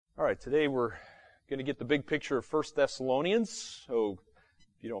All right, today we're going to get the big picture of 1 Thessalonians. So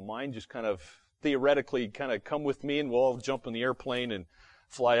if you don't mind, just kind of theoretically kind of come with me and we'll all jump in the airplane and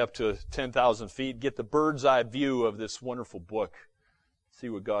fly up to 10,000 feet, get the bird's eye view of this wonderful book, see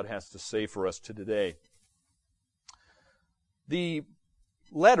what God has to say for us today. The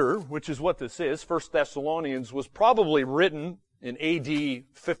letter, which is what this is, 1 Thessalonians, was probably written in AD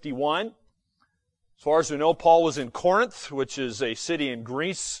 51. As far as we know, Paul was in Corinth, which is a city in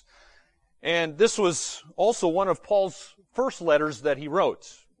Greece. And this was also one of Paul's first letters that he wrote.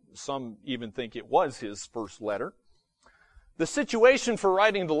 Some even think it was his first letter. The situation for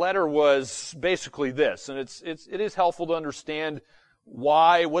writing the letter was basically this, and it is helpful to understand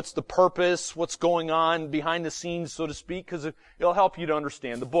why, what's the purpose, what's going on behind the scenes, so to speak, because it'll help you to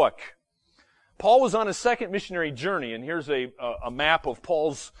understand the book. Paul was on his second missionary journey, and here's a map of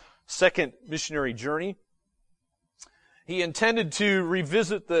Paul's second missionary journey. He intended to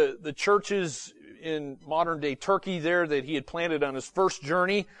revisit the churches in modern-day Turkey there that he had planted on his first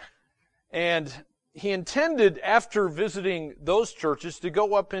journey. And he intended, after visiting those churches, to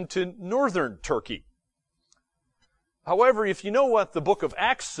go up into northern Turkey. However, if you know what the book of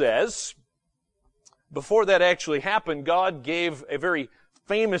Acts says, before that actually happened, God gave a very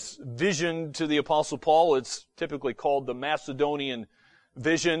famous vision to the Apostle Paul. It's typically called the Macedonian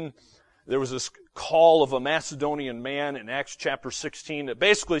vision. There was this call of a Macedonian man in Acts chapter 16 that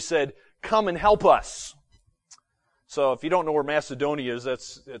basically said, "Come and help us." So if you don't know where Macedonia is,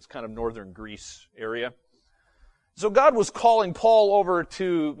 that's kind of northern Greece area. So God was calling Paul over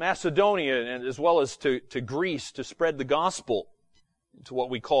to Macedonia and as well as to Greece to spread the gospel to what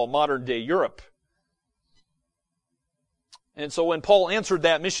we call modern day Europe. And so when Paul answered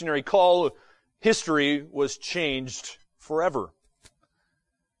that missionary call, history was changed forever.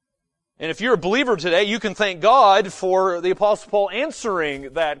 And if you're a believer today, you can thank God for the Apostle Paul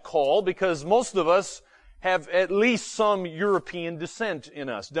answering that call, because most of us have at least some European descent in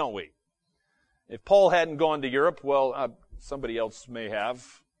us, don't we? If Paul hadn't gone to Europe, well, somebody else may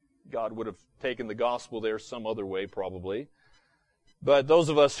have. God would have taken the gospel there some other way, probably. But those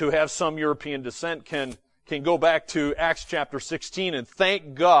of us who have some European descent can go back to Acts chapter 16 and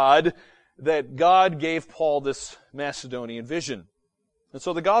thank God that God gave Paul this Macedonian vision. And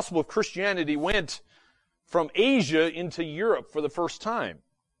so the gospel of Christianity went from Asia into Europe for the first time.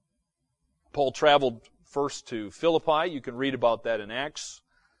 Paul traveled first to Philippi. You can read about that in Acts.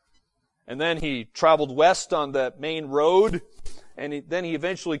 And then he traveled west on the main road. And then he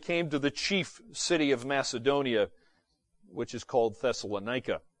eventually came to the chief city of Macedonia, which is called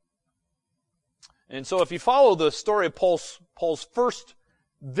Thessalonica. And so if you follow the story of Paul's first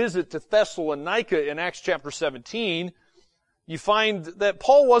visit to Thessalonica in Acts chapter 17, you find that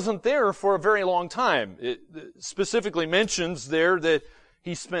Paul wasn't there for a very long time. It specifically mentions there that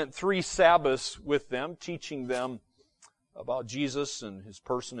he spent 3 Sabbaths with them, teaching them about Jesus and his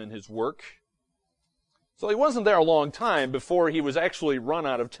person and his work. So he wasn't there a long time before he was actually run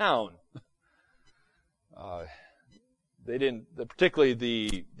out of town. Particularly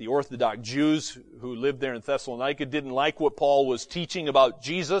the Orthodox Jews who lived there in Thessalonica didn't like what Paul was teaching about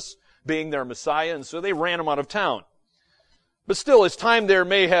Jesus being their Messiah, and so they ran him out of town. But still, his time there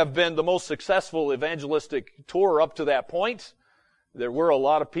may have been the most successful evangelistic tour up to that point. There were a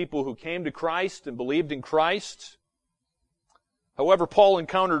lot of people who came to Christ and believed in Christ. However, Paul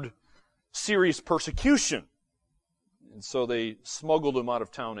encountered serious persecution, and so they smuggled him out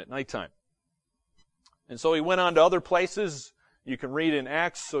of town at nighttime. And so he went on to other places. You can read in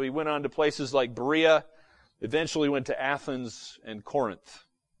Acts. So he went on to places like Berea, eventually went to Athens and Corinth.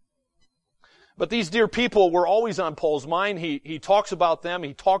 But these dear people were always on Paul's mind. He talks about them.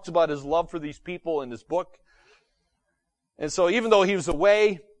 He talks about his love for these people in this book. And so even though he was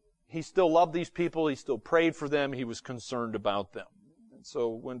away, he still loved these people. He still prayed for them. He was concerned about them. And so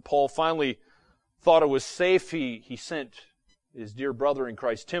when Paul finally thought it was safe, he sent his dear brother in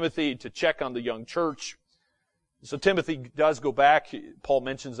Christ, Timothy, to check on the young church. So Timothy does go back. Paul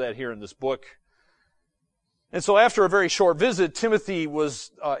mentions that here in this book. And so after a very short visit, Timothy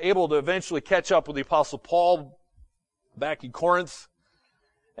was able to eventually catch up with the Apostle Paul back in Corinth.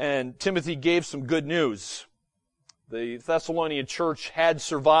 And Timothy gave some good news. The Thessalonian church had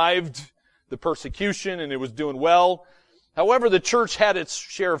survived the persecution and it was doing well. However, the church had its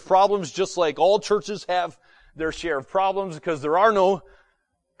share of problems, just like all churches have their share of problems, because there are no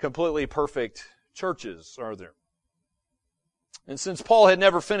completely perfect churches, are there? And since Paul had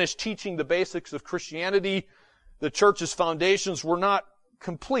never finished teaching the basics of Christianity, the church's foundations were not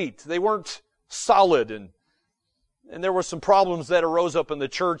complete. They weren't solid, and there were some problems that arose up in the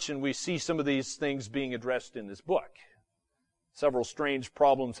church, and we see some of these things being addressed in this book. Several strange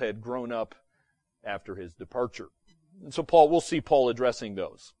problems had grown up after his departure. And so we'll see Paul addressing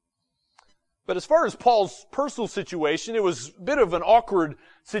those. But as far as Paul's personal situation, it was a bit of an awkward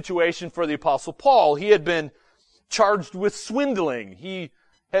situation for the Apostle Paul. He had been charged with swindling. He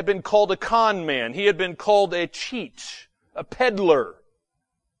had been called a con man. He had been called a cheat, a peddler.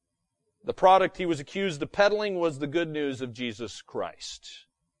 The product he was accused of peddling was the good news of Jesus Christ.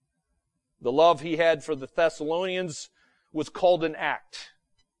 The love he had for the Thessalonians was called an act.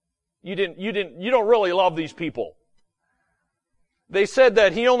 You don't really love these people. They said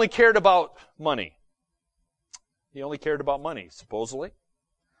that he only cared about money. He only cared about money, supposedly.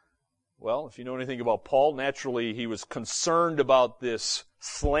 Well, if you know anything about Paul, naturally he was concerned about this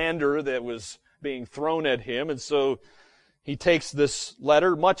slander that was being thrown at him, and so he takes this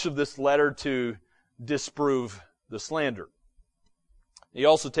letter, much of this letter, to disprove the slander. He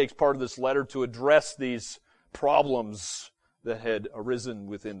also takes part of this letter to address these problems that had arisen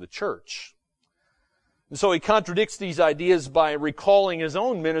within the church. And so he contradicts these ideas by recalling his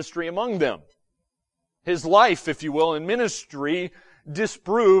own ministry among them. His life, if you will, in ministry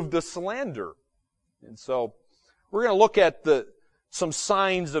disproved the slander. And so we're going to look at some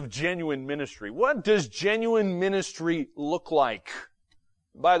signs of genuine ministry. What does genuine ministry look like?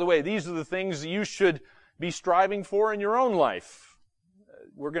 By the way, these are the things that you should be striving for in your own life.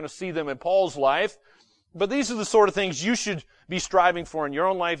 We're going to see them in Paul's life, but these are the sort of things you should be striving for in your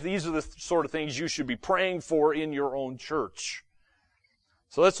own life. These are the sort of things you should be praying for in your own church.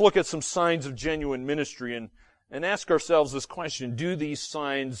 So let's look at some signs of genuine ministry and ask ourselves this question: do these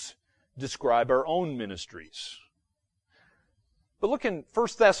signs describe our own ministries? But look in 1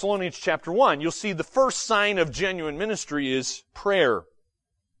 Thessalonians chapter 1. You'll see the first sign of genuine ministry is prayer.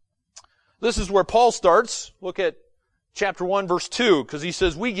 This is where Paul starts. Look at chapter 1, verse 2, because he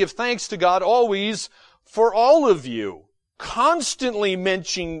says, "We give thanks to God always for all of you, constantly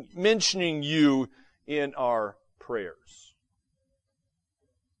mentioning you in our prayers."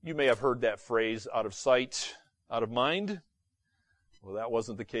 You may have heard that phrase, out of sight, out of mind. Well, that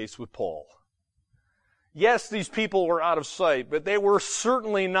wasn't the case with Paul. Yes, these people were out of sight, but they were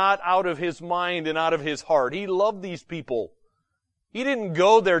certainly not out of his mind and out of his heart. He loved these people. He didn't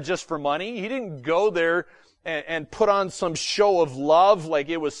go there just for money. He didn't go there and put on some show of love like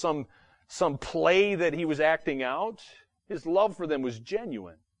it was some play that he was acting out. His love for them was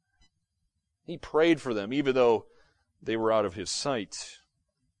genuine. He prayed for them even though they were out of his sight.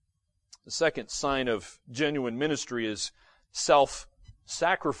 The second sign of genuine ministry is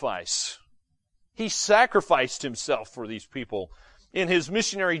self-sacrifice. He sacrificed himself for these people. In his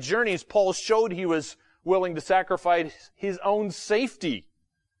missionary journeys, Paul showed he was willing to sacrifice his own safety.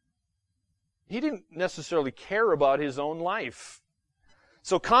 He didn't necessarily care about his own life.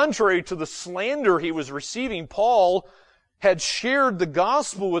 So contrary to the slander he was receiving, Paul had shared the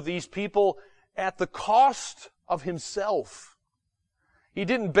gospel with these people at the cost of himself. He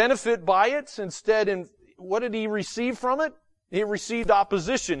didn't benefit by it. Instead, what did he receive from it? He received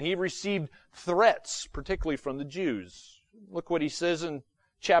opposition. He received threats, particularly from the Jews. Look what he says in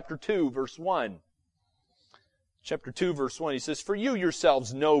chapter 2, verse 1. Chapter 2, verse 1, he says, "For you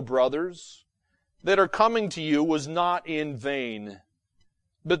yourselves know, brothers, that our coming to you was not in vain.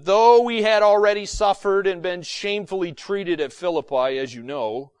 But though we had already suffered and been shamefully treated at Philippi, as you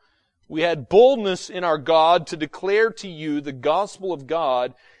know, we had boldness in our God to declare to you the gospel of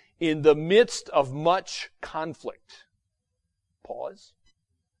God in the midst of much conflict." Pause.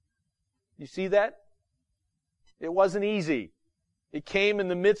 You see that? It wasn't easy. It came in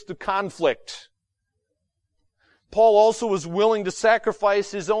the midst of conflict. Paul also was willing to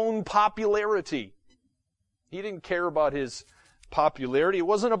sacrifice his own popularity. He didn't care about his popularity. It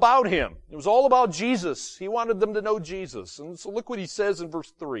wasn't about him. It was all about Jesus. He wanted them to know Jesus. And so look what he says in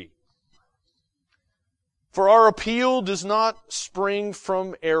verse 3. "For our appeal does not spring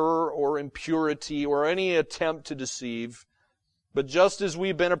from error or impurity or any attempt to deceive, but just as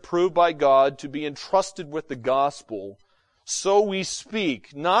we've been approved by God to be entrusted with the gospel, so we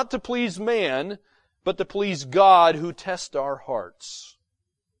speak, not to please man, but to please God who tests our hearts."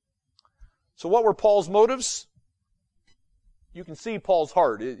 So what were Paul's motives? You can see Paul's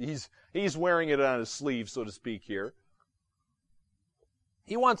heart. He's wearing it on his sleeve, so to speak, here.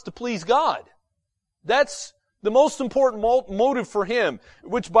 He wants to please God. That's the most important motive for him,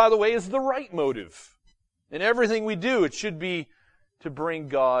 which, by the way, is the right motive. In everything we do, it should be to bring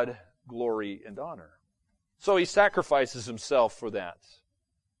God glory and honor. So he sacrifices himself for that.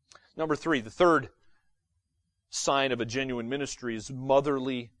 Number 3, the third sign of a genuine ministry is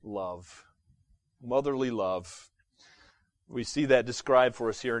motherly love. Motherly love. We see that described for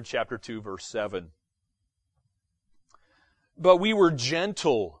us here in chapter 2, verse 7. But we were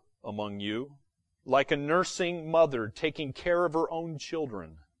gentle among you, like a nursing mother taking care of her own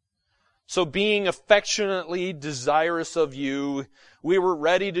children. So being affectionately desirous of you, we were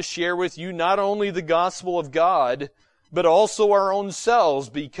ready to share with you not only the gospel of God, but also our own selves,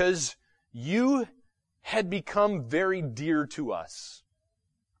 because you had become very dear to us.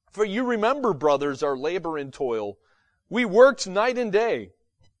 For you remember, brothers, our labor and toil. We worked night and day,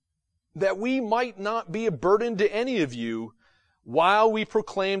 that we might not be a burden to any of you, while we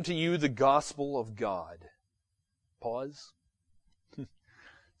proclaim to you the gospel of God. Pause.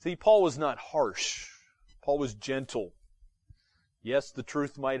 See, Paul was not harsh. Paul was gentle. Yes, the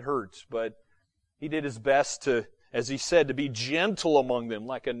truth might hurt, but he did his best to, as he said, to be gentle among them,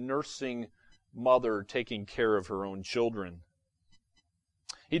 like a nursing mother taking care of her own children.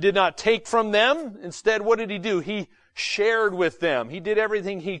 He did not take from them. Instead, what did he do? He shared with them. He did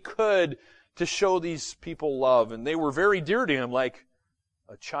everything he could to show these people love. And they were very dear to him, like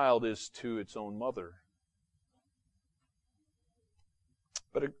a child is to its own mother.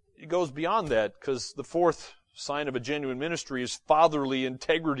 But it goes beyond that, because the fourth sign of a genuine ministry is fatherly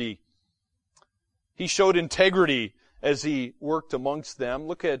integrity. He showed integrity as he worked amongst them.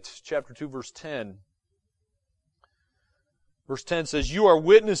 Look at chapter 2, verse 10. Verse 10 says, "You are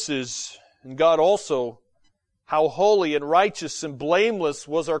witnesses, and God also, how holy and righteous and blameless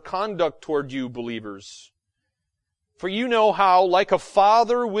was our conduct toward you, believers. For you know how, like a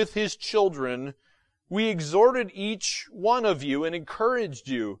father with his children, we exhorted each one of you and encouraged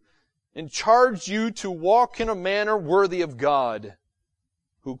you and charged you to walk in a manner worthy of God,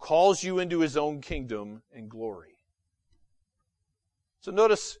 who calls you into His own kingdom and glory." So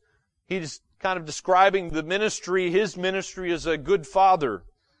notice he's kind of describing the ministry, his ministry as a good father.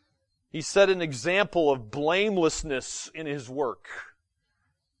 He set an example of blamelessness in his work.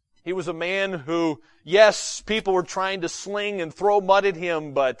 He was a man who, yes, people were trying to sling and throw mud at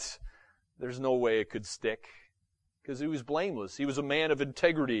him, but there's no way it could stick, because he was blameless. He was a man of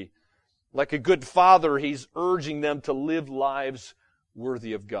integrity. Like a good father, he's urging them to live lives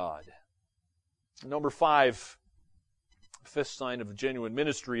worthy of God. Number 5, the fifth sign of a genuine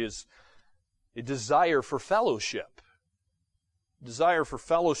ministry is a desire for fellowship. Desire for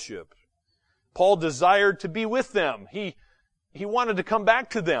fellowship. Paul desired to be with them. He wanted to come back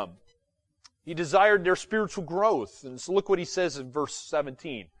to them. He desired their spiritual growth. And so look what he says in verse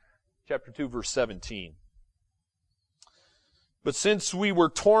 17. Chapter 2, verse 17. "But since we were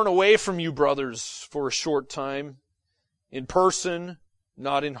torn away from you, brothers, for a short time, in person,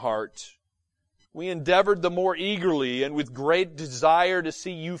 not in heart, we endeavored the more eagerly and with great desire to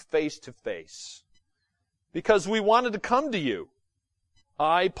see you face to face, because we wanted to come to you.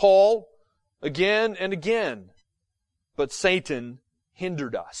 I, Paul, again and again, but Satan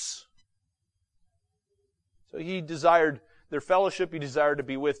hindered us." So he desired their fellowship, he desired to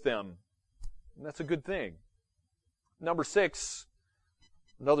be with them. And that's a good thing. Number 6,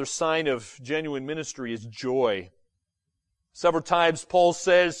 another sign of genuine ministry is joy. Several times Paul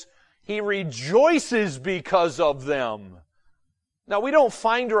says he rejoices because of them. Now, we don't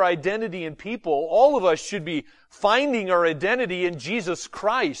find our identity in people. All of us should be finding our identity in Jesus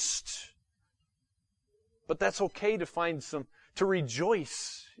Christ. But that's okay to to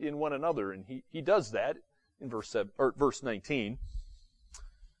rejoice in one another. And he does that in verse 19.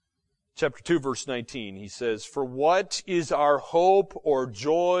 Chapter 2, verse 19, he says, "For what is our hope or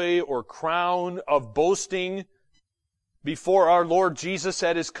joy or crown of boasting before our Lord Jesus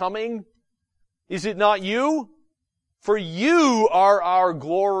at His coming? Is it not you? For you are our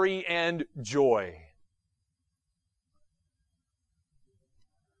glory and joy."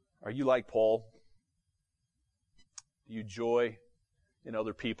 Are you like Paul? Do you joy in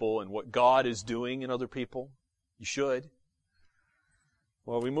other people and what God is doing in other people? You should.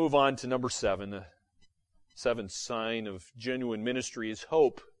 Well, we move on to number 7. The seventh sign of genuine ministry is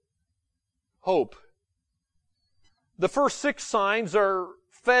hope. Hope. The first 6 signs are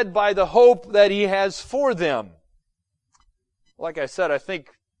fed by the hope that he has for them. Like I said, I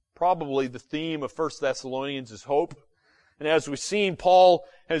think probably the theme of 1 Thessalonians is hope. And as we've seen, Paul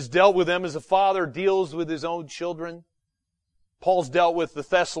has dealt with them as a father deals with his own children. Paul's dealt with the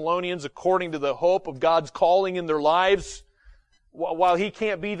Thessalonians according to the hope of God's calling in their lives. While he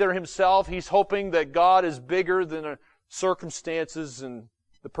can't be there himself, he's hoping that God is bigger than circumstances and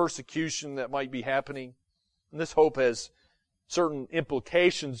the persecution that might be happening. And this hope has certain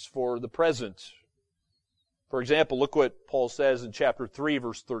implications for the present. For example, look what Paul says in chapter 3,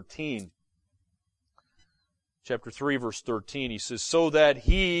 verse 13. Chapter 3, verse 13, he says, "So that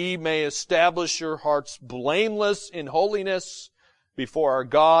he may establish your hearts blameless in holiness before our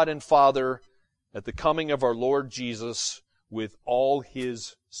God and Father at the coming of our Lord Jesus with all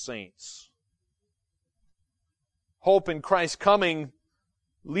His saints. Hope in Christ's coming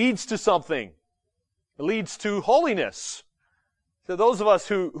leads to something. It leads to holiness. So those of us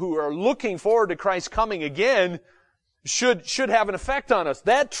who are looking forward to Christ's coming again should have an effect on us.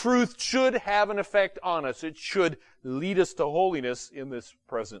 That truth should have an effect on us. It should lead us to holiness in this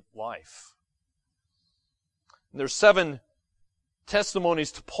present life. And there's 7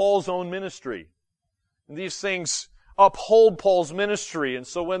 testimonies to Paul's own ministry. And these things uphold Paul's ministry. And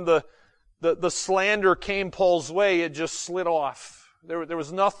so when the slander came Paul's way, it just slid off. There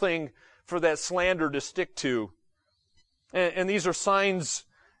was nothing for that slander to stick to. And these are signs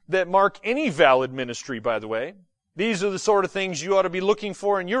that mark any valid ministry, by the way. These are the sort of things you ought to be looking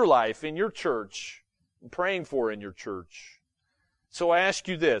for in your life, in your church, and praying for in your church. So I ask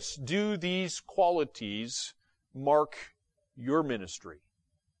you this, do these qualities mark your ministry?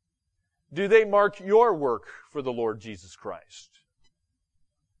 Do they mark your work for the Lord Jesus Christ?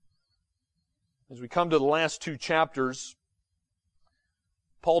 As we come to the last 2 chapters,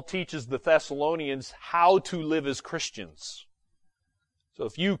 Paul teaches the Thessalonians how to live as Christians. So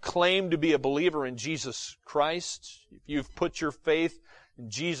if you claim to be a believer in Jesus Christ, if you've put your faith in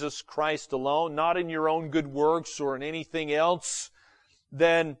Jesus Christ alone, not in your own good works or in anything else,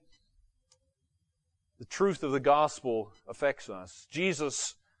 then the truth of the gospel affects us.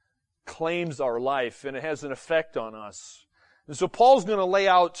 Jesus claims our life, and it has an effect on us. And so Paul's going to lay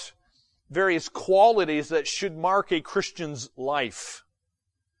out various qualities that should mark a Christian's life.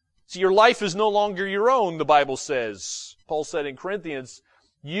 See, your life is no longer your own, the Bible says. Paul said in Corinthians,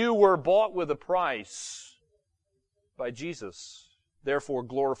 you were bought with a price by Jesus. Therefore,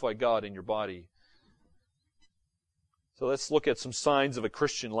 glorify God in your body. So let's look at some signs of a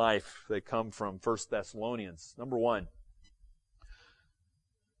Christian life that come from 1 Thessalonians. Number 1,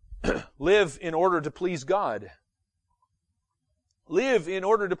 live in order to please God. Live in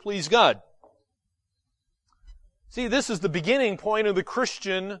order to please God. See, this is the beginning point of the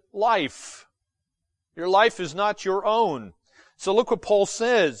Christian life. Your life is not your own. So look what Paul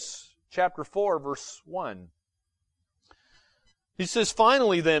says, chapter 4, verse 1. He says,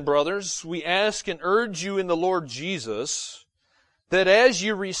 finally then, brothers, we ask and urge you in the Lord Jesus, that as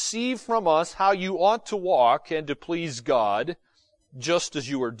you receive from us how you ought to walk and to please God, just as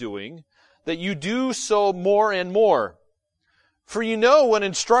you are doing, that you do so more and more. For you know what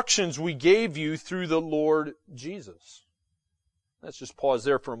instructions we gave you through the Lord Jesus. Let's just pause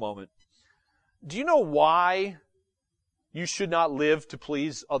there for a moment. Do you know why you should not live to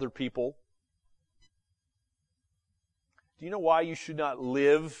please other people? Do you know why you should not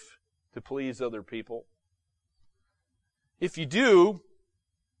live to please other people? If you do,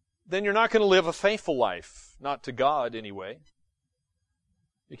 then you're not going to live a faithful life. Not to God, anyway.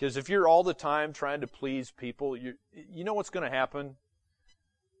 Because if you're all the time trying to please people, you know what's going to happen?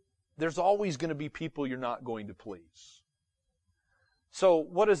 There's always going to be people you're not going to please. So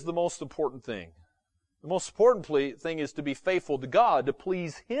what is the most important thing? The most important thing is to be faithful to God, to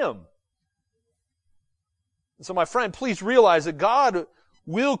please Him. And so my friend, please realize that God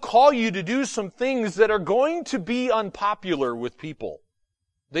will call you to do some things that are going to be unpopular with people.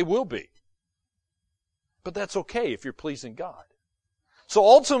 They will be. But that's okay if you're pleasing God. So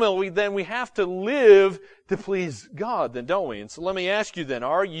ultimately, then, we have to live to please God, then, don't we? And so let me ask you then,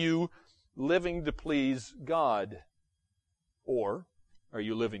 are you living to please God? Or are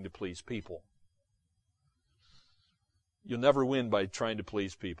you living to please people? You'll never win by trying to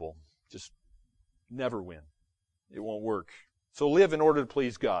please people. Just never win. It won't work. So live in order to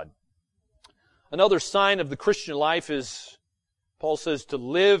please God. Another sign of the Christian life is, Paul says, to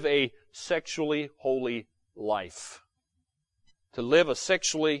live a sexually holy life. To live a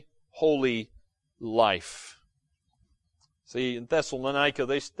sexually holy life. See, in Thessalonica,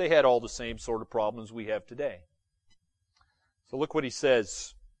 they had all the same sort of problems we have today. So look what he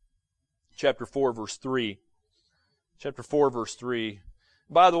says. Chapter 4, verse 3. Chapter 4, verse 3.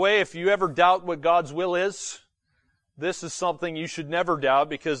 By the way, if you ever doubt what God's will is, this is something you should never doubt,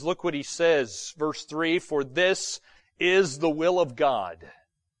 because look what he says. Verse 3, for this is the will of God.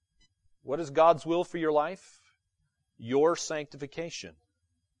 What is God's will for your life? Your sanctification.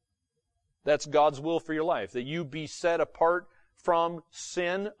 That's God's will for your life, that you be set apart from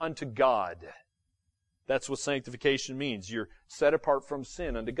sin unto God. That's what sanctification means. You're set apart from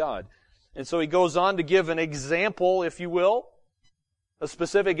sin unto God. And so he goes on to give an example, if you will, a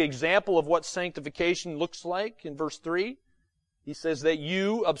specific example of what sanctification looks like in verse 3. He says that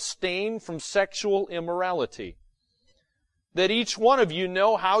you abstain from sexual immorality. That each one of you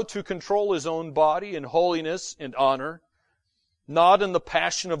know how to control his own body in holiness and honor, not in the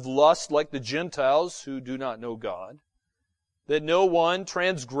passion of lust like the Gentiles who do not know God, that no one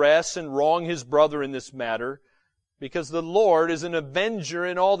transgress and wrong his brother in this matter, because the Lord is an avenger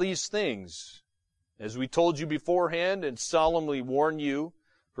in all these things, as we told you beforehand and solemnly warn you,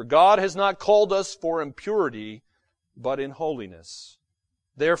 for God has not called us for impurity, but in holiness.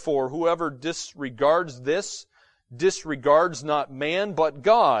 Therefore, whoever disregards this, disregards not man, but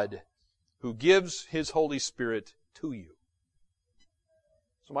God, who gives His Holy Spirit to you.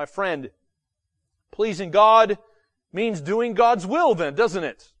 So my friend, pleasing God means doing God's will then, doesn't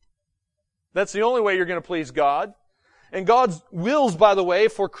it? That's the only way you're going to please God. And God's wills, by the way,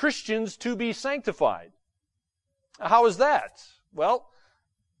 for Christians to be sanctified. How is that? Well,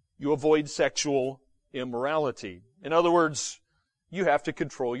 you avoid sexual immorality. In other words, you have to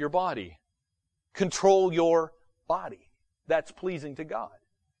control your body. Control your body. That's pleasing to God.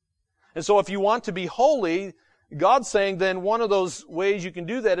 And so if you want to be holy, God's saying then one of those ways you can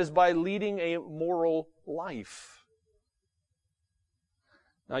do that is by leading a moral life.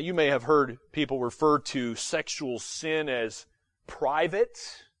 Now you may have heard people refer to sexual sin as private.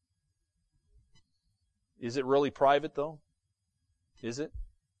 Is it really private though? Is it?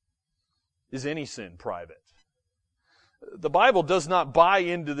 Is any sin private? The Bible does not buy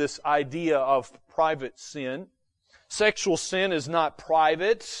into this idea of private sin. Sexual sin is not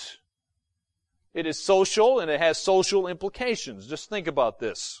private. It is social, and it has social implications. Just think about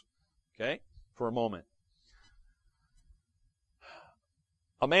this, okay, for a moment.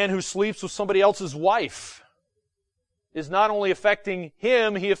 A man who sleeps with somebody else's wife is not only affecting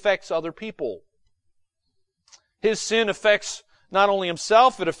him, he affects other people. His sin affects not only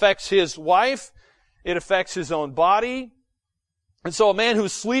himself, it affects his wife, it affects his own body. And so a man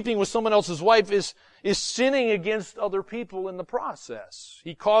who's sleeping with someone else's wife is sinning against other people in the process.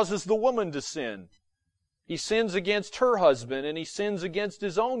 He causes the woman to sin. He sins against her husband, and he sins against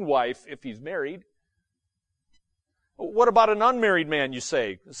his own wife if he's married. What about an unmarried man, you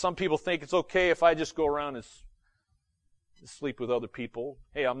say? Some people think it's okay if I just go around and sleep with other people.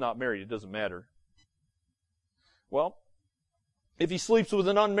 Hey, I'm not married, it doesn't matter. Well, if he sleeps with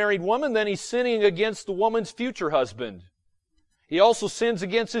an unmarried woman, then he's sinning against the woman's future husband. He also sins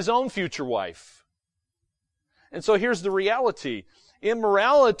against his own future wife. And so here's the reality.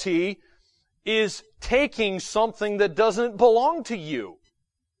 Immorality is taking something that doesn't belong to you.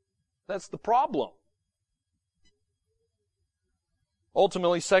 That's the problem.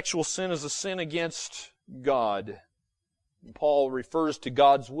 Ultimately, sexual sin is a sin against God. Paul refers to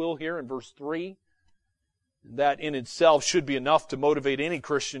God's will here in verse 3. That in itself should be enough to motivate any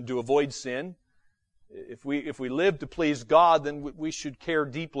Christian to avoid sin. If we live to please God, then we should care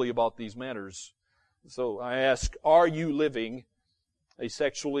deeply about these matters. So I ask, are you living a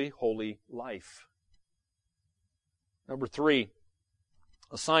sexually holy life? Number 3,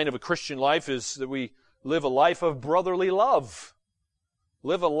 a sign of a Christian life is that we live a life of brotherly love.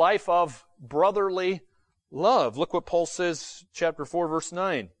 Live a life of brotherly love. Look what Paul says, chapter 4, verse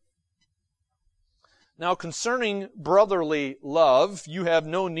 9. Now concerning brotherly love, you have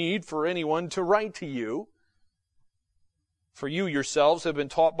no need for anyone to write to you, for you yourselves have been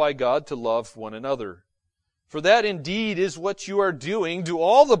taught by God to love one another. For that indeed is what you are doing to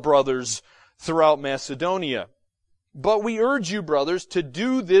all the brothers throughout Macedonia. But we urge you, brothers, to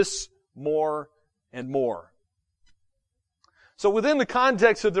do this more and more. So within the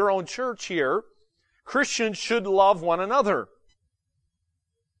context of their own church here, Christians should love one another.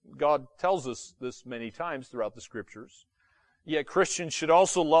 God tells us this many times throughout the Scriptures. Yet Christians should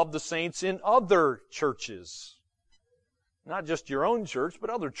also love the saints in other churches. Not just your own church, but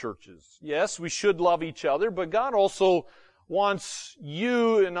other churches. Yes, we should love each other, but God also wants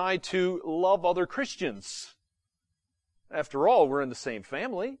you and I to love other Christians. After all, we're in the same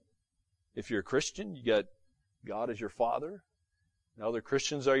family. If you're a Christian, you got God as your father, and other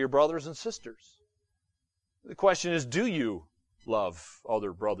Christians are your brothers and sisters. The question is, do you love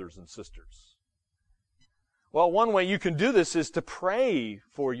other brothers and sisters? Well, one way you can do this is to pray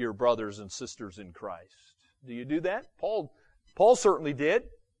for your brothers and sisters in Christ. Do you do that? Paul certainly did.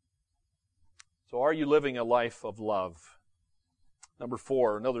 So are you living a life of love? Number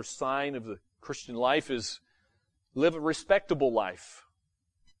 4, another sign of the Christian life is live a respectable life.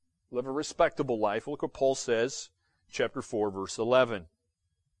 Live a respectable life. Look what Paul says, chapter 4, verse 11.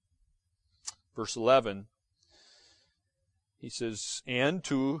 Verse 11, he says, and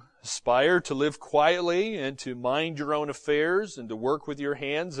to aspire to live quietly and to mind your own affairs and to work with your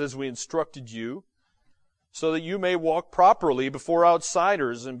hands as we instructed you, so that you may walk properly before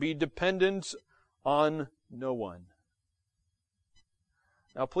outsiders and be dependent on no one.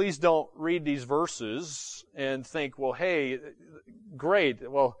 Now, please don't read these verses and think, well, hey, great.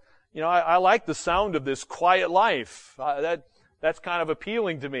 Well, I like the sound of this quiet life. That's kind of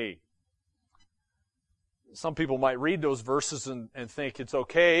appealing to me. Some people might read those verses and think it's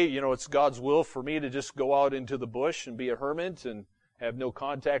okay, it's God's will for me to just go out into the bush and be a hermit and have no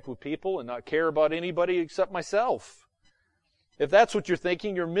contact with people and not care about anybody except myself. If that's what you're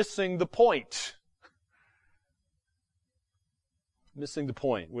thinking, you're missing the point. Missing the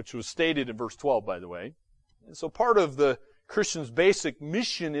point, which was stated in verse 12, by the way. And so part of the Christian's basic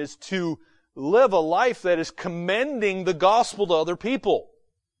mission is to live a life that is commending the gospel to other people.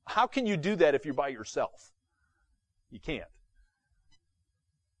 How can you do that if you're by yourself? You can't.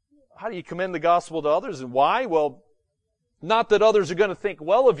 How do you commend the gospel to others and why? Well, not that others are going to think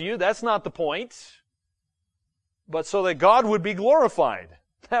well of you. That's not the point. But so that God would be glorified.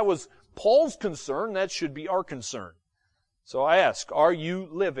 That was Paul's concern. That should be our concern. So I ask, are you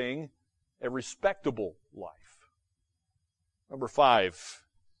living a respectable life? Number 5,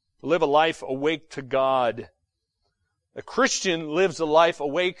 live a life awake to God. A Christian lives a life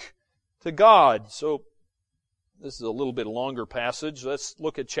awake to God. So this is a little bit longer passage. Let's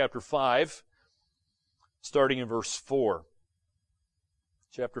look at chapter 5, starting in verse 4.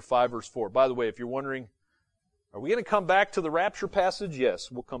 Chapter 5, verse 4. By the way, if you're wondering, are we going to come back to the rapture passage? Yes,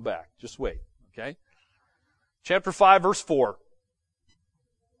 we'll come back. Just wait, okay? Chapter 5, verse 4.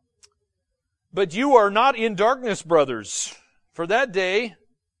 But you are not in darkness, brothers, for that day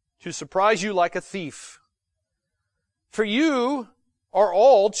to surprise you like a thief. For you are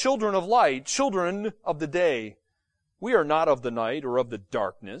all children of light, children of the day. We are not of the night or of the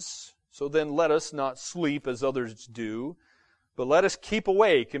darkness. So then let us not sleep as others do, but let us keep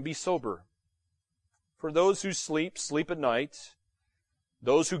awake and be sober. For those who sleep, sleep at night.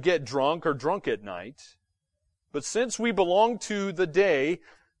 Those who get drunk are drunk at night. But since we belong to the day,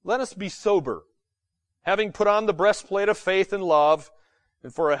 let us be sober, having put on the breastplate of faith and love,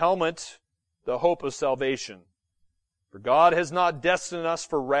 and for a helmet, the hope of salvation. For God has not destined us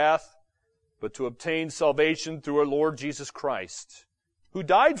for wrath, but to obtain salvation through our Lord Jesus Christ, who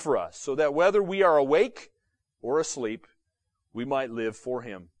died for us, so that whether we are awake or asleep, we might live for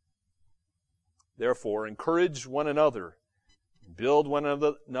Him. Therefore, encourage one another, and build one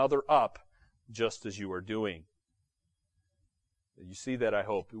another up, just as you are doing. You see that, I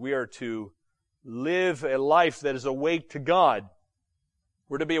hope. We are to live a life that is awake to God.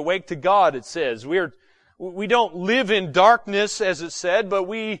 We're to be awake to God, it says. We don't live in darkness, as it said, but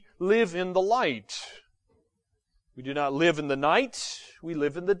we live in the light. We do not live in the night, we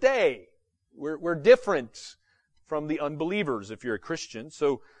live in the day. We're different from the unbelievers, if you're a Christian.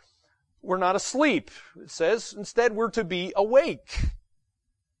 So we're not asleep, it says. Instead, we're to be awake.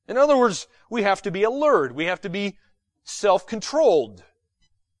 In other words, we have to be alert. We have to be self-controlled.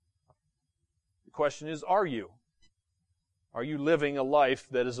 The question is, are you? Are you living a life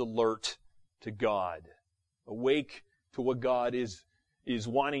that is alert to God? Awake to what God is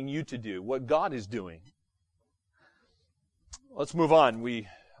wanting you to do, what God is doing. Let's move on. A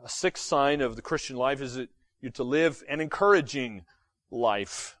sixth sign of the Christian life is that you're to live an encouraging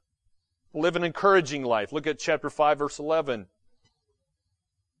life. Live an encouraging life. Look at chapter 5, verse 11.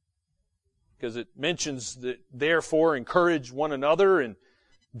 Because it mentions that, therefore, encourage one another and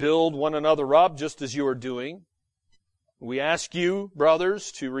build one another up, just as you are doing. We ask you,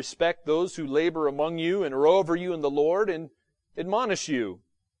 brothers, to respect those who labor among you and are over you in the Lord and admonish you,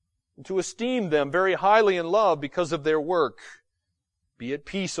 and to esteem them very highly in love because of their work. Be at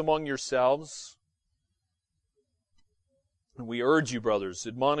peace among yourselves. And we urge you, brothers,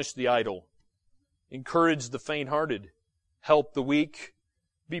 admonish the idle, encourage the faint-hearted, help the weak,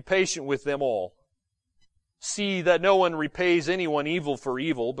 be patient with them all. See that no one repays anyone evil for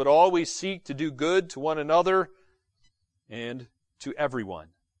evil, but always seek to do good to one another and to everyone.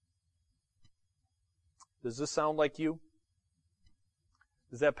 Does this sound like you?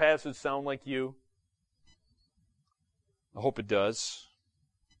 Does that passage sound like you? I hope it does.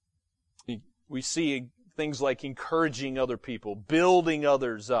 We see things like encouraging other people, building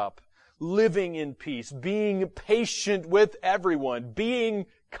others up, living in peace, being patient with everyone, being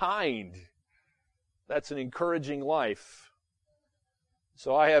kind. That's an encouraging life.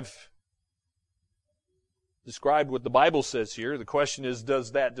 So I have described what the Bible says here. The question is,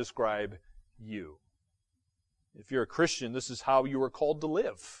 does that describe you? If you're a Christian, this is how you are called to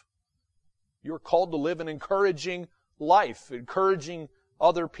live. You're called to live an encouraging life, encouraging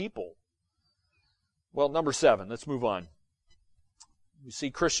other people. Well, number 7, let's move on. We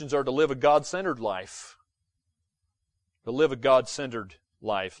see Christians are to live a God-centered life. To live a God-centered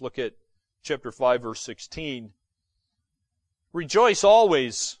life. Look at chapter 5, verse 16. Rejoice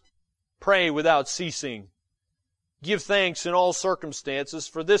always, pray without ceasing. Give thanks in all circumstances,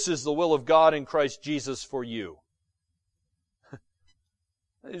 for this is the will of God in Christ Jesus for you.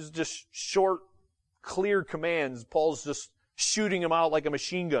 These are just short, clear commands. Paul's just shooting them out like a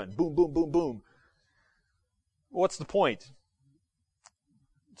machine gun. Boom, boom, boom, boom. What's the point?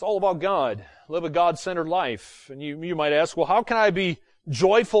 It's all about God. Live a God-centered life. And you might ask, well, how can I be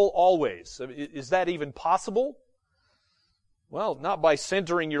joyful always? Is that even possible? Well, not by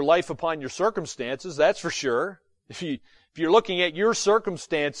centering your life upon your circumstances, that's for sure. If you're looking at your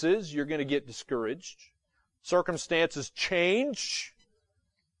circumstances, you're going to get discouraged. Circumstances change.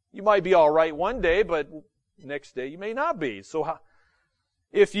 You might be all right one day, but next day you may not be. So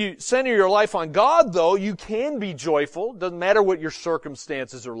if you center your life on God, though, you can be joyful. Doesn't matter what your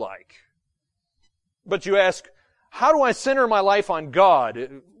circumstances are like. But you ask, how do I center my life on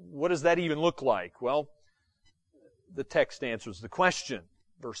God? What does that even look like? Well, the text answers the question.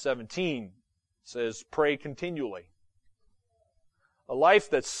 Verse 17 says, pray continually. A life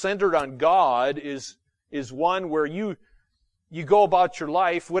that's centered on God is one where you go about your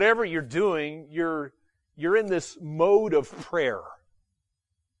life, whatever you're doing, you're in this mode of prayer.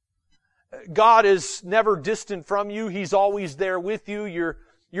 God is never distant from you. He's always there with you.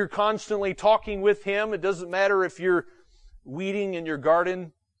 You're constantly talking with Him. It doesn't matter if you're weeding in your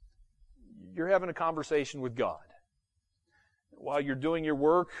garden. You're having a conversation with God. While you're doing your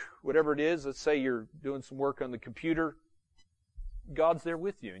work, whatever it is, let's say you're doing some work on the computer, God's there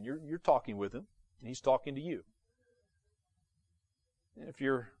with you, and you're talking with Him, and He's talking to you. And if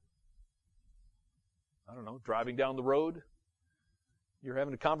you're, driving down the road, you're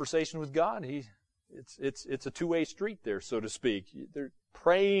having a conversation with God. It's a two-way street there, so to speak.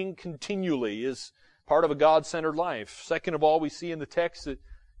 Praying continually is part of a God-centered life. Second of all, we see in the text that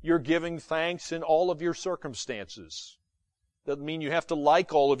you're giving thanks in all of your circumstances. Doesn't mean you have to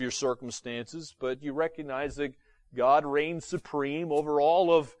like all of your circumstances, but you recognize that God reigns supreme over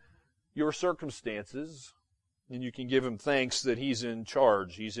all of your circumstances, and you can give Him thanks that He's in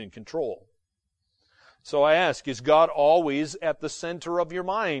charge, He's in control. So I ask, is God always at the center of your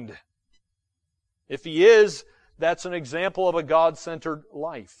mind? If He is, that's an example of a God-centered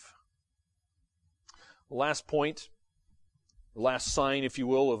life. The last point, the last sign, if you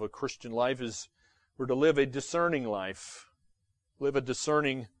will, of a Christian life is we're to live a discerning life. Live a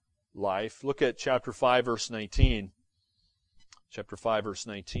discerning life. Look at chapter 5, verse 19. Chapter 5, verse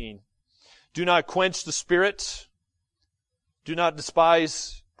 19. Do not quench the Spirit. Do not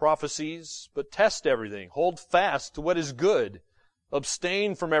despise prophecies, but test everything. Hold fast to what is good.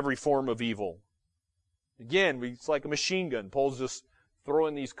 Abstain from every form of evil. Again, it's like a machine gun. Paul's just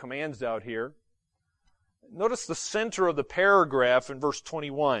throwing these commands out here. Notice the center of the paragraph in verse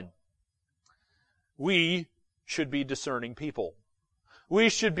 21. We should be discerning people. We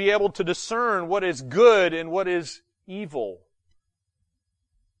should be able to discern what is good and what is evil.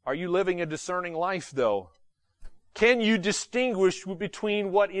 Are you living a discerning life, though? Can you distinguish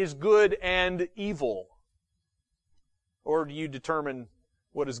between what is good and evil? Or do you determine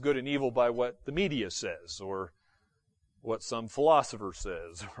what is good and evil by what the media says, or what some philosopher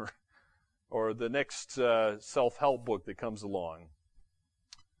says, or the next self-help book that comes along?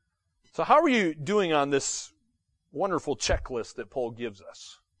 So how are you doing on this wonderful checklist that Paul gives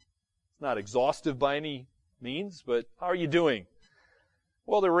us? It's not exhaustive by any means, but how are you doing?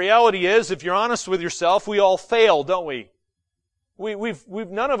 Well, the reality is, if you're honest with yourself, we all fail, don't we? We've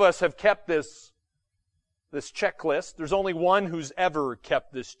none of us have kept this checklist. There's only one who's ever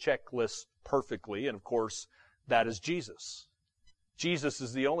kept this checklist perfectly, and of course, that is Jesus. Jesus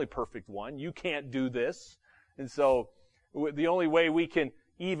is the only perfect one. You can't do this. And so, the only way we can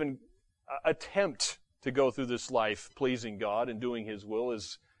even attempt to go through this life pleasing God and doing His will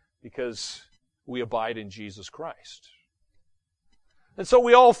is because we abide in Jesus Christ. And so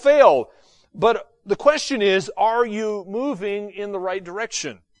we all fail. But the question is, are you moving in the right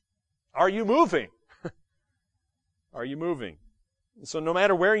direction? Are you moving? Are you moving? And so no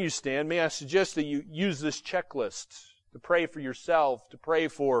matter where you stand, may I suggest that you use this checklist to pray for yourself, to pray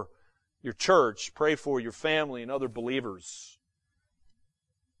for your church, pray for your family and other believers.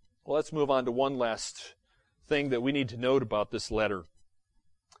 Well, let's move on to one last thing that we need to note about this letter.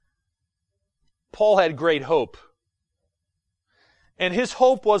 Paul had great hope. And his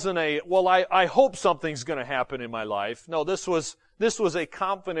hope wasn't I hope something's going to happen in my life. No, this was a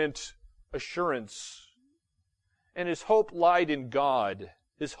confident assurance. And his hope lied in God.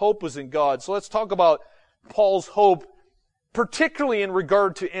 His hope was in God. So let's talk about Paul's hope, particularly in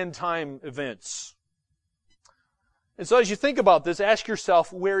regard to end-time events. And so as you think about this, ask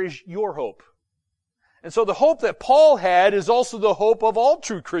yourself, where is your hope? And so the hope that Paul had is also the hope of all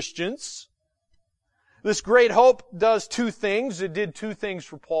true Christians. This great hope does two things. It did two things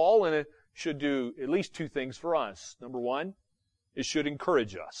for Paul, and it should do at least two things for us. Number one, It should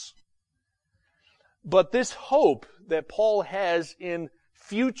encourage us. But this hope that Paul has in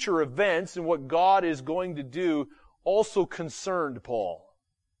future events and what God is going to do also concerned Paul.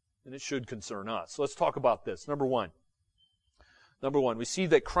 And it should concern us. So let's talk about this. Number one, we see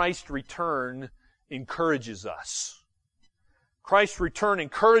that Christ's return encourages us. Christ's return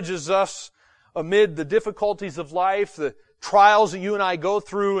encourages us amid the difficulties of life, the trials that you and I go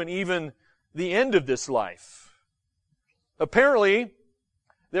through, and even the end of this life. Apparently,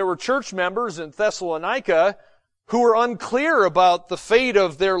 there were church members in Thessalonica who were unclear about the fate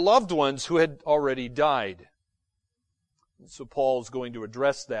of their loved ones who had already died. So Paul's going to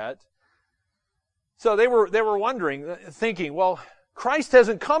address that. So they were wondering, thinking, well, Christ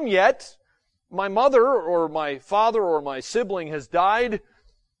hasn't come yet. My mother or my father or my sibling has died.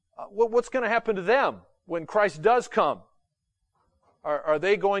 What's going to happen to them when Christ does come? Are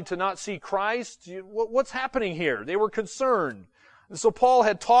they going to not see Christ? What's happening here? They were concerned. And so Paul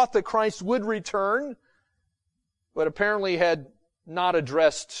had taught that Christ would return, but apparently had not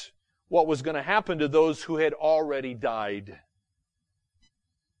addressed what was going to happen to those who had already died.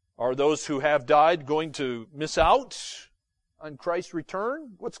 Are those who have died going to miss out on Christ's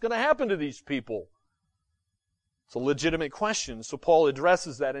return? What's going to happen to these people? It's a legitimate question. So Paul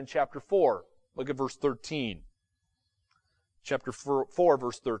addresses that in chapter 4. Look at verse 13. Chapter 4,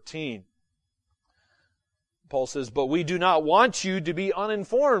 verse 13. Paul says, "But we do not want you to be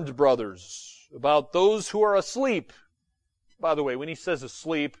uninformed, brothers, about those who are asleep." By the way, when he says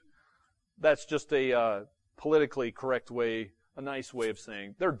asleep, that's just a politically correct way, a nice way of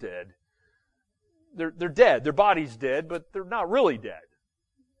saying they're dead. They're dead. Their body's dead, but they're not really dead.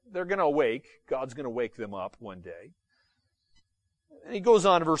 They're going to awake. God's going to wake them up one day. And he goes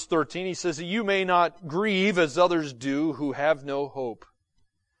on to verse 13. He says, "You may not grieve as others do who have no hope.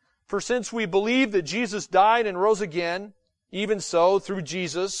 For since we believe that Jesus died and rose again, even so, through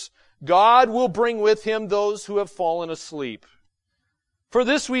Jesus, God will bring with him those who have fallen asleep. For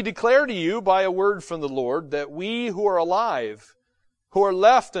this we declare to you by a word from the Lord, that we who are alive, who are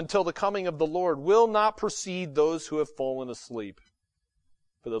left until the coming of the Lord, will not precede those who have fallen asleep.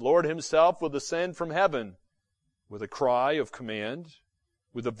 For the Lord himself will descend from heaven with a cry of command,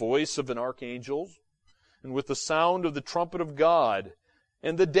 with the voice of an archangel, and with the sound of the trumpet of God,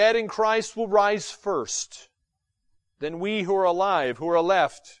 and the dead in Christ will rise first. Then we who are alive, who are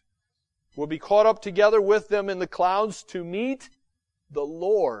left, will be caught up together with them in the clouds to meet the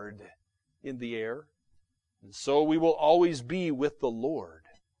Lord in the air. And so we will always be with the Lord.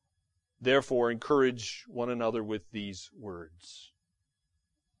 Therefore, encourage one another with these words."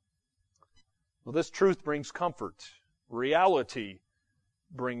 Well, this truth brings comfort. Reality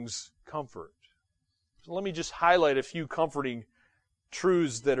brings comfort. So let me just highlight a few comforting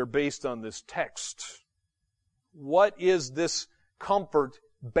truths that are based on this text. What is this comfort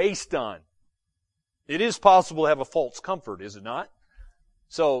based on? It is possible to have a false comfort, is it not?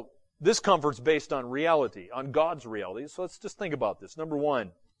 So this comfort's based on reality, on God's reality. So let's just think about this. Number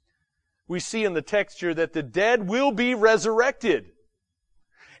one, we see in the text here that the dead will be resurrected.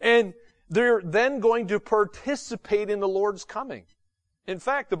 And they're then going to participate in the Lord's coming. In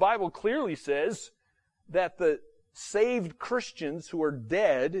fact, the Bible clearly says that the saved Christians who are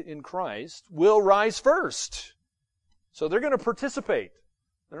dead in Christ will rise first. So they're going to participate.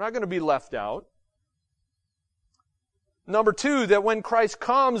 They're not going to be left out. Number two, that when Christ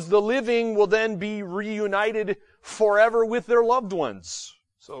comes, the living will then be reunited forever with their loved ones.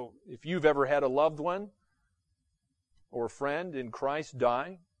 So if you've ever had a loved one or a friend in Christ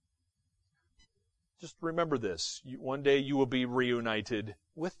die, just remember this. One day you will be reunited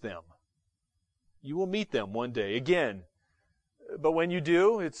with them. You will meet them one day again. But when you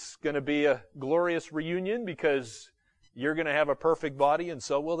do, it's going to be a glorious reunion because you're going to have a perfect body and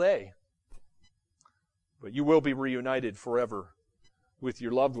so will they. But you will be reunited forever with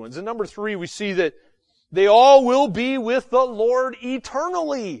your loved ones. And number three, we see that they all will be with the Lord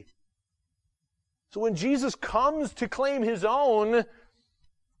eternally. So when Jesus comes to claim his own,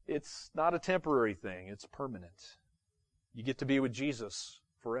 it's not a temporary thing. It's permanent. You get to be with Jesus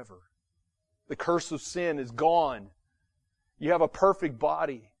forever. The curse of sin is gone. You have a perfect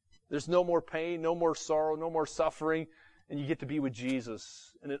body. There's no more pain, no more sorrow, no more suffering, and you get to be with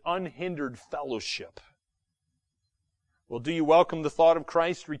Jesus in an unhindered fellowship. Well, do you welcome the thought of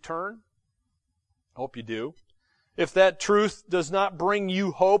Christ's return? I hope you do. If that truth does not bring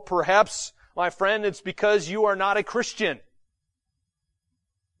you hope, perhaps, my friend, it's because you are not a Christian.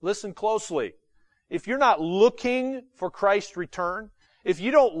 Listen closely. If you're not looking for Christ's return, if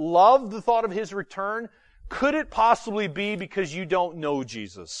you don't love the thought of his return, could it possibly be because you don't know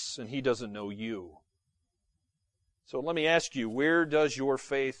Jesus and he doesn't know you? So let me ask you, where does your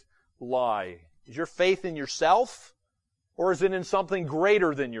faith lie? Is your faith in yourself, or is it in something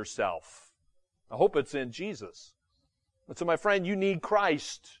greater than yourself? I hope it's in Jesus. And so my friend, you need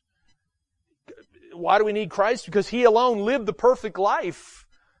Christ. Why do we need Christ? Because He alone lived the perfect life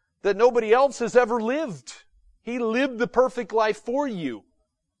that nobody else has ever lived. He lived the perfect life for you.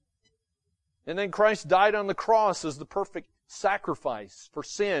 And then Christ died on the cross as the perfect sacrifice for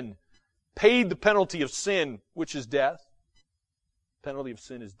sin, paid the penalty of sin, which is death. The penalty of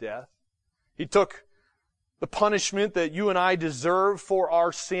sin is death. He took the punishment that you and I deserve for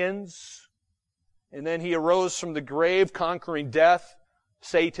our sins, and then He arose from the grave, conquering death,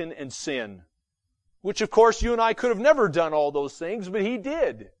 Satan, and sin. Which, of course, you and I could have never done all those things, but He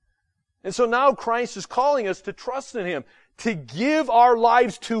did. And so now Christ is calling us to trust in Him, to give our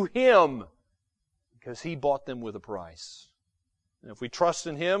lives to Him, because He bought them with a price. And if we trust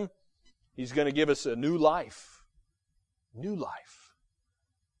in Him, He's going to give us a new life. New life.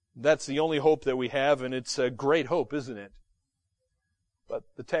 That's the only hope that we have, and it's a great hope, isn't it? But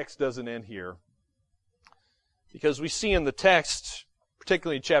the text doesn't end here. Because we see in the text,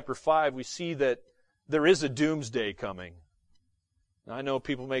 particularly in chapter 5, we see that there is a doomsday coming. Now, I know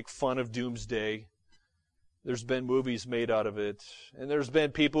people make fun of doomsday. There's been movies made out of it. And there's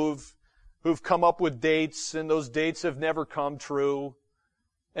been people who've come up with dates, and those dates have never come true.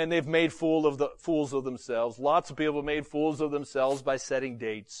 And they've made fools of themselves. Lots of people have made fools of themselves by setting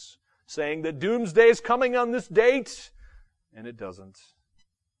dates, saying that doomsday is coming on this date, and it doesn't.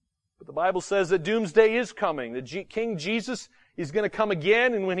 But the Bible says that doomsday is coming. That King Jesus is going to come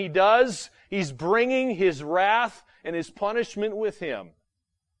again, and when He does, He's bringing His wrath and His punishment with Him.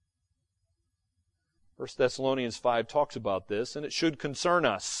 1 Thessalonians 5 talks about this, and it should concern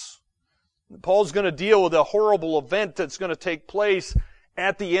us. Paul's going to deal with a horrible event that's going to take place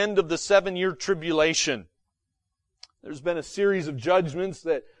at the end of the 7-year tribulation. There's been a series of judgments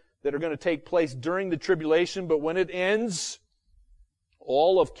that are going to take place during the tribulation, but when it ends,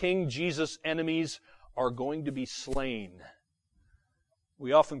 all of King Jesus' enemies are going to be slain.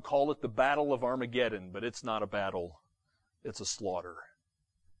 We often call it the Battle of Armageddon, but it's not a battle. It's a slaughter.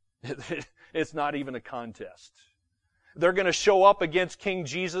 It's not even a contest. They're going to show up against King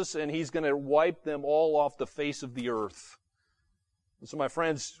Jesus, and He's going to wipe them all off the face of the earth. And so, my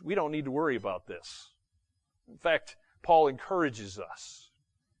friends, we don't need to worry about this. In fact, Paul encourages us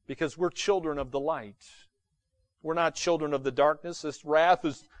because we're children of the light. We're not children of the darkness. This wrath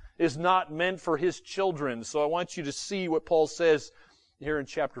is not meant for His children. So I want you to see what Paul says here in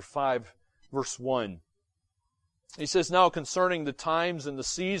chapter 5, verse 1. He says, "Now concerning the times and the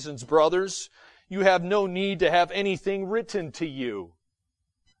seasons, brothers, you have no need to have anything written to you.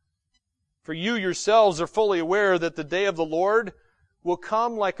 For you yourselves are fully aware that the day of the Lord will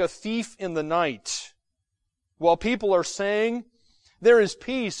come like a thief in the night. While people are saying, 'There is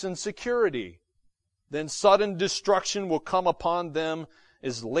peace and security,' then sudden destruction will come upon them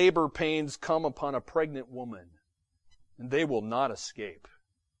as labor pains come upon a pregnant woman, and they will not escape.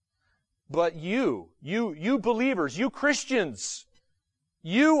 But you believers, you Christians,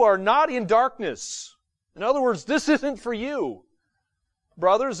 you are not in darkness." In other words, this isn't for you.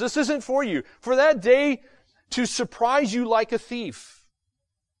 Brothers, this isn't for you. For that day to surprise you like a thief.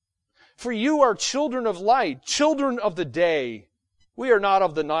 For you are children of light, children of the day. We are not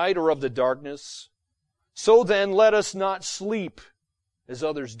of the night or of the darkness. So then let us not sleep as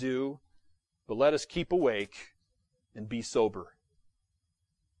others do, but let us keep awake and be sober.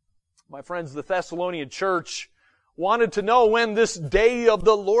 My friends, the Thessalonian church wanted to know when this day of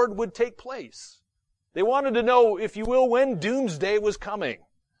the Lord would take place. They wanted to know, if you will, when doomsday was coming.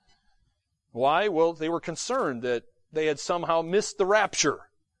 Why? Well, they were concerned that they had somehow missed the rapture.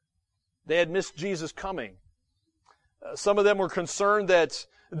 They had missed Jesus coming. Some of them were concerned that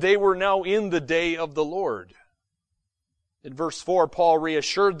they were now in the day of the Lord. In verse 4, Paul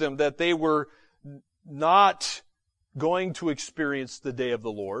reassured them that they were not going to experience the day of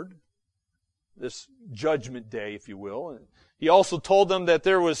the Lord, this judgment day, if you will. He also told them that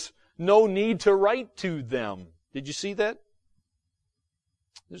there was no need to write to them. Did you see that?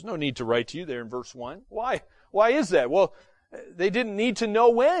 There's no need to write to you there in verse 1. Why? Why is that? Well, they didn't need to know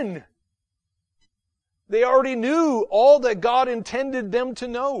when. They already knew all that God intended them to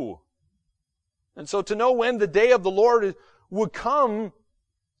know. And so to know when the day of the Lord would come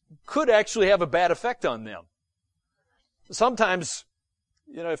could actually have a bad effect on them. Sometimes,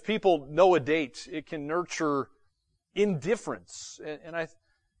 if people know a date, it can nurture indifference. And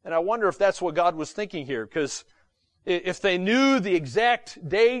I wonder if that's what God was thinking here, because if they knew the exact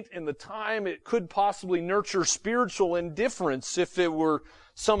date and the time, it could possibly nurture spiritual indifference if it were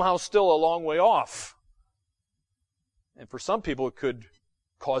somehow still a long way off. And for some people, it could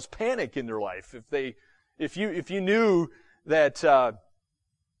cause panic in their life. If you knew that,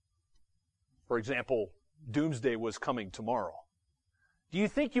 for example, doomsday was coming tomorrow, do you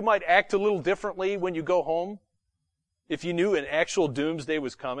think you might act a little differently when you go home? If you knew an actual doomsday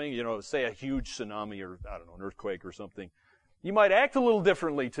was coming, say a huge tsunami or, I don't know, an earthquake or something, you might act a little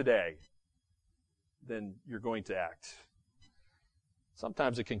differently today than you're going to act.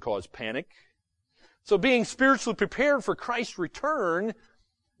 Sometimes it can cause panic. So being spiritually prepared for Christ's return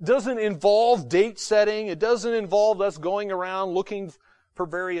doesn't involve date setting. It doesn't involve us going around looking for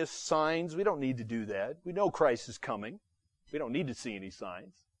various signs. We don't need to do that. We know Christ is coming. We don't need to see any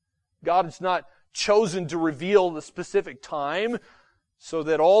signs. God has not chosen to reveal the specific time so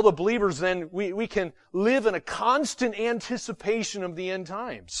that all the believers then, we can live in a constant anticipation of the end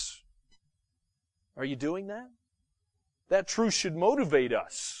times. Are you doing that? That truth should motivate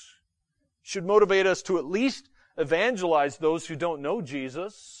us. Should motivate us to at least evangelize those who don't know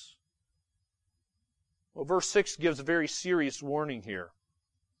Jesus. Well, verse 6 gives a very serious warning here.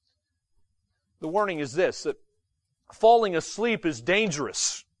 The warning is this, that falling asleep is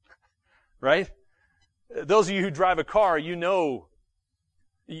dangerous. Right? Those of you who drive a car, you know,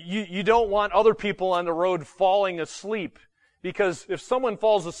 you don't want other people on the road falling asleep. Because if someone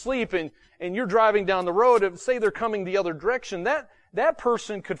falls asleep and you're driving down the road, and say they're coming the other direction, that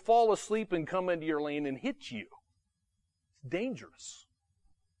person could fall asleep and come into your lane and hit you. It's dangerous.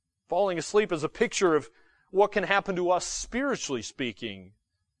 Falling asleep is a picture of what can happen to us spiritually speaking.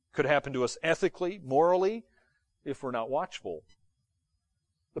 Could happen to us ethically, morally, if we're not watchful.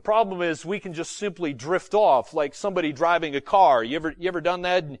 The problem is we can just simply drift off like somebody driving a car. You ever done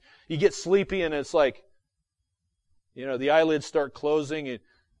that? And you get sleepy and it's like, the eyelids start closing. It's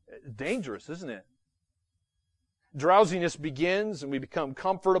dangerous, isn't it? Drowsiness begins and we become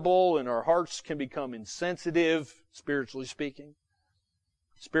comfortable and our hearts can become insensitive, spiritually speaking.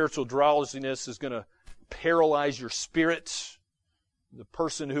 Spiritual drowsiness is going to paralyze your spirit. The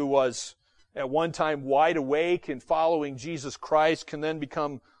person who was at one time wide awake and following Jesus Christ can then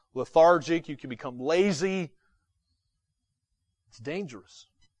become lethargic. You can become lazy. It's dangerous.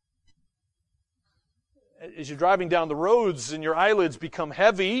 As you're driving down the roads and your eyelids become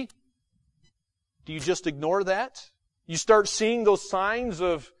heavy, do you just ignore that? You start seeing those signs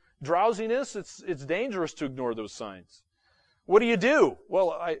of drowsiness. It's dangerous to ignore those signs. What do?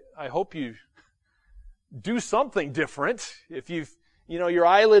 Well, I hope you do something different. If your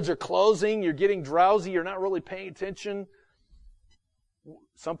eyelids are closing, you're getting drowsy, you're not really paying attention.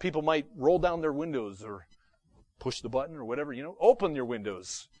 Some people might roll down their windows or push the button or whatever, open your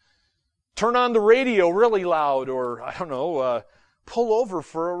windows. Turn on the radio really loud or, pull over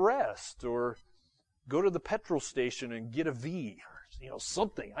for a rest or go to the petrol station and get a V or,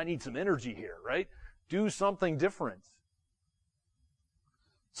 something. I need some energy here, right? Do something different.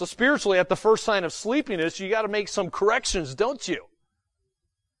 So spiritually, at the first sign of sleepiness, you got to make some corrections, don't you?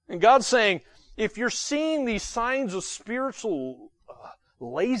 And God's saying, if you're seeing these signs of spiritual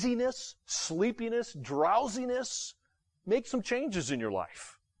laziness, sleepiness, drowsiness, make some changes in your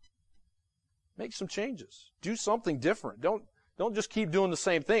life. Make some changes. Do something different. Don't just keep doing the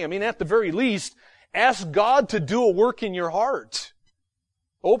same thing. At the very least, ask God to do a work in your heart.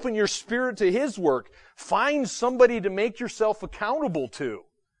 Open your spirit to His work. Find somebody to make yourself accountable to.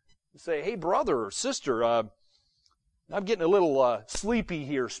 Say, hey, brother or sister, I'm getting a little sleepy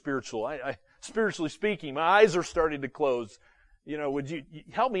here, spiritually speaking. My eyes are starting to close. Would you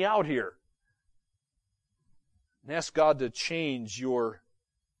help me out here? And ask God to change your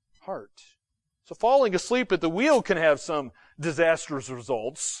heart. So falling asleep at the wheel can have some disastrous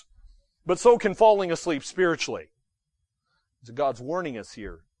results, but so can falling asleep spiritually. So God's warning us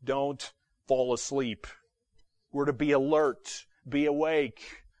here. Don't fall asleep. We're to be alert, be awake.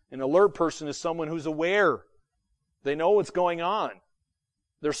 An alert person is someone who's aware. They know what's going on.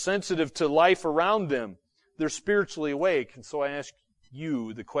 They're sensitive to life around them. They're spiritually awake. And so I ask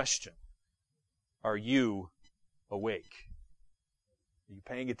you the question. Are you awake? Are you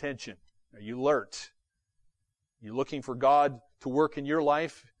paying attention? Are you alert? Are you looking for God to work in your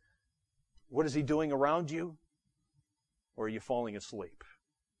life? What is He doing around you? Or are you falling asleep?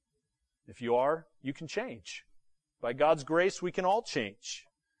 If you are, you can change. By God's grace, we can all change.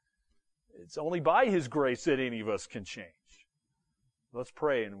 It's only by His grace that any of us can change. Let's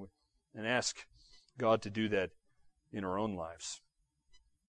pray and ask God to do that in our own lives.